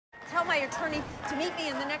tell my attorney to meet me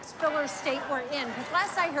in the next filler state we're in, because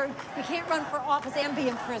last I heard, you can't run for office and be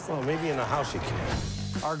in prison. Well, maybe in a house you can.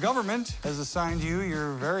 Our government has assigned you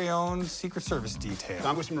your very own Secret Service detail.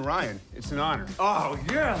 Congressman Ryan, it's an honor. Oh,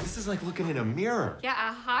 yeah. This is like looking in a mirror. Yeah,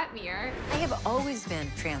 a hot mirror. I have always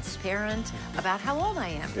been transparent about how old I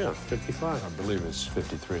am. Yeah, 55. I believe it's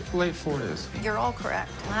 53. Late 40s. You're all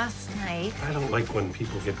correct. Last night, I don't like when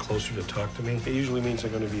people get closer to talk to me. It usually means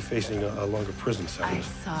they're going to be facing a longer prison I sentence.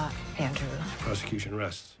 saw Andrew. Prosecution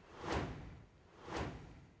rests.